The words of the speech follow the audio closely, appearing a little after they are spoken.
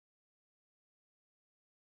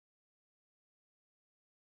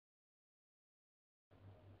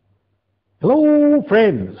Hello,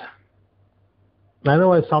 friends. I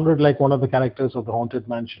know I sounded like one of the characters of the Haunted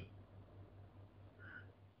Mansion.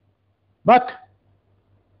 But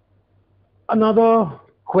another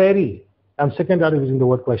query. I'm sick and tired of using the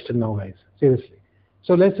word question now, guys. Seriously.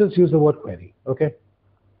 So let's just use the word query, okay?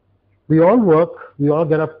 We all work, we all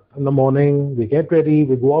get up in the morning, we get ready,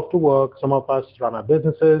 we go off to work. Some of us run our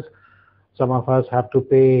businesses, some of us have to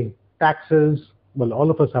pay taxes. Well, all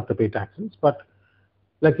of us have to pay taxes, but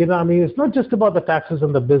it's not just about the taxes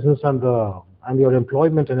and the business and your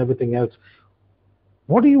employment and everything else.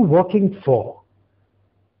 What are you working for?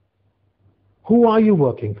 Who are you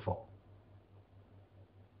working for?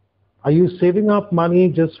 Are you saving up money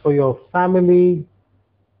just for your family,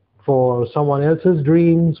 for someone else's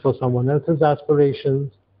dreams, for someone else's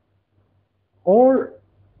aspirations? Or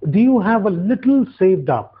do you have a little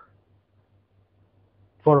saved up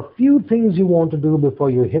for a few things you want to do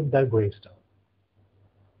before you hit that gravestone,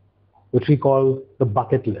 which we call the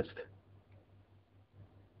bucket list?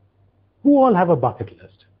 Who all have a bucket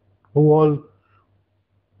list? Who all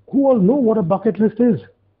know what a bucket list is?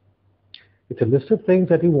 It's a list of things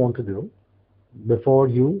that you want to do before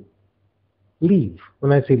you leave.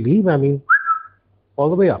 When I say leave, I mean all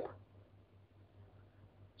the way up.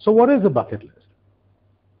 So what is a bucket list?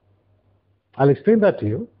 I'll explain that to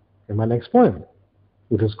you in my next poem,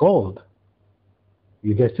 which is called,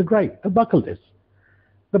 you guessed it right, the bucket list.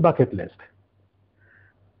 The bucket list.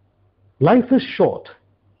 Life is short,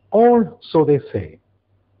 or so they say.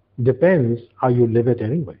 Depends how you live it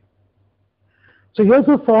anyway. So here's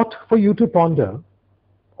a thought for you to ponder,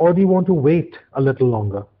 or do you want to wait a little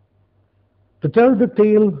longer? To tell the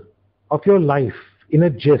tale of your life in a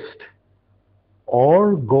gist,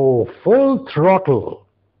 or go full throttle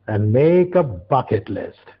and make a bucket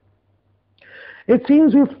list. It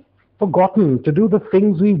seems we've forgotten to do the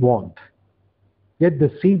things we want, yet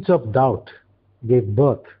the seeds of doubt gave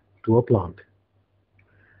birth to a plant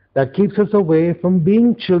that keeps us away from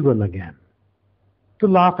being children again, to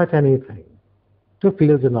laugh at anything, to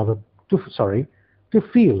feel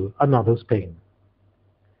another's pain.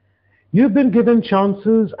 You've been given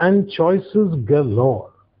chances and choices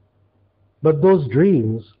galore, but those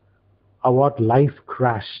dreams are what life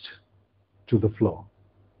crashed to the floor.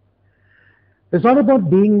 It's not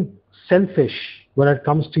about being selfish when it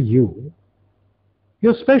comes to you.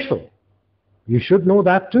 You're special. You should know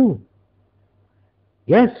that too.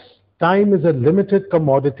 Yes, time is a limited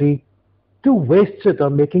commodity. To waste it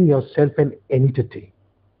on making yourself an entity.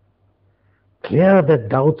 Clear the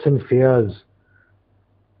doubts and fears,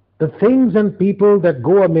 the things and people that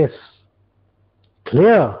go amiss.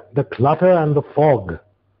 Clear the clutter and the fog.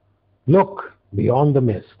 Look beyond the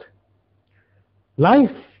mist.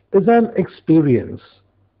 Life is an experience,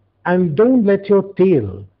 and don't let your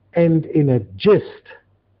tale end in a gist.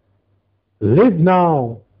 Live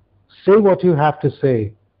now, say what you have to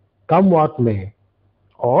say, come what may,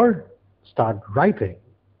 or start writing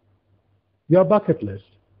your bucket list.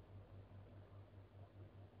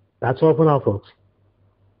 That's all for now, folks.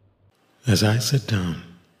 As I sit down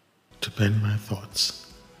to pen my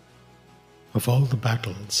thoughts of all the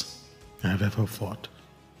battles I've ever fought,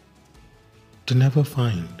 to never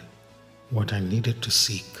find what I needed to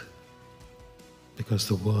seek, because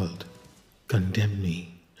the world condemned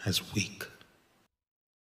me as weak.